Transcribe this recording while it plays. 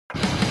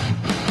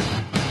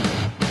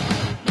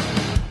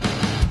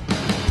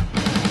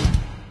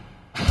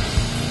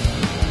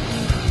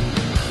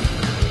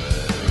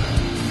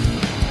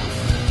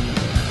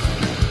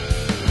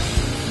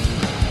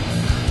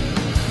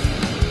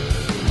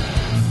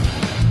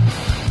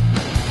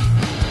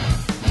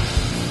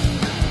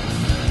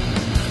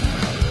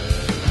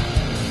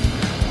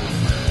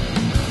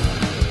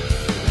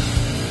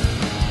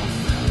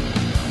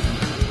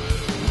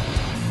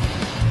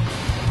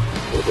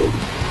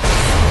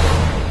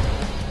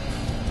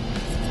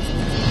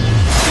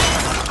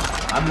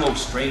no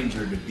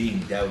stranger to being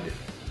doubted.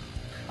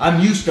 I'm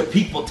used to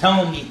people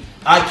telling me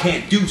I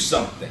can't do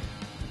something.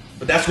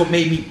 But that's what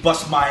made me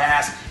bust my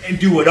ass and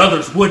do what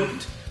others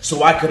wouldn't,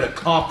 so I could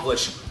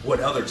accomplish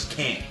what others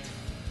can't.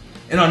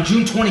 And on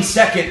June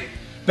 22nd,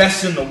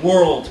 best in the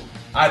world,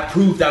 I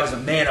proved I was a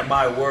man of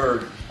my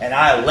word, and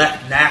I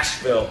left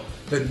Nashville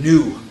the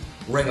new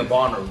Ring of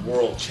Honor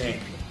World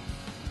Champion.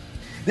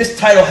 This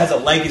title has a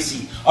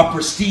legacy, a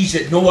prestige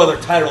that no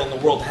other title in the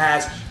world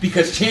has,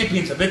 because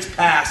champions of its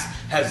past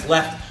has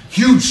left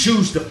huge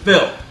shoes to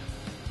fill.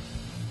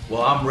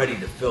 Well, I'm ready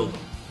to fill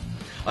them.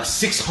 A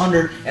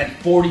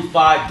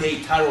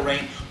 645-day title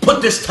reign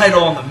put this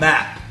title on the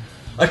map.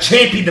 A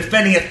champion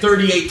defending it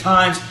 38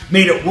 times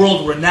made it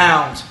world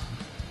renowned.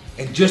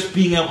 And just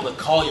being able to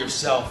call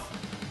yourself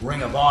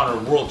Ring of Honor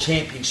World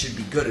Champion should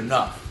be good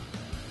enough.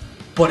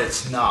 But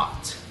it's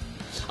not.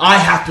 I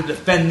have to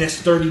defend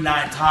this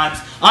 39 times.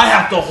 I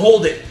have to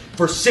hold it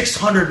for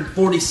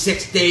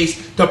 646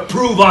 days to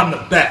prove I'm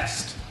the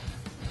best.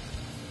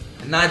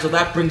 And Nigel,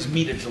 that brings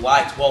me to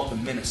July 12th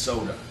in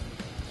Minnesota.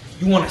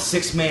 You want a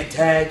 6-man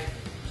tag?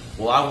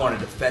 Well, I want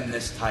to defend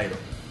this title.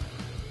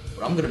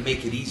 But I'm going to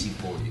make it easy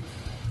for you.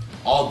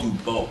 I'll do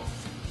both.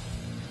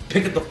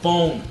 Pick up the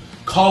phone,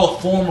 call a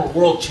former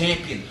world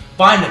champion,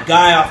 find a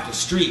guy off the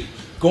street,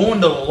 go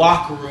into the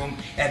locker room,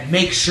 and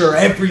make sure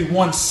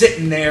everyone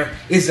sitting there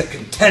is a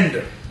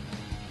contender.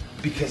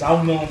 Because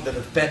I'm willing to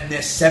defend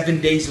this 7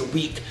 days a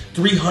week,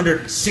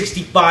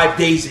 365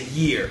 days a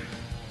year.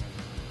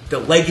 The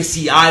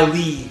legacy I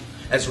leave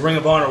as Ring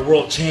of Honor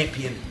World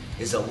Champion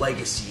is a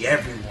legacy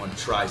everyone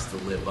tries to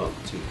live up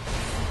to.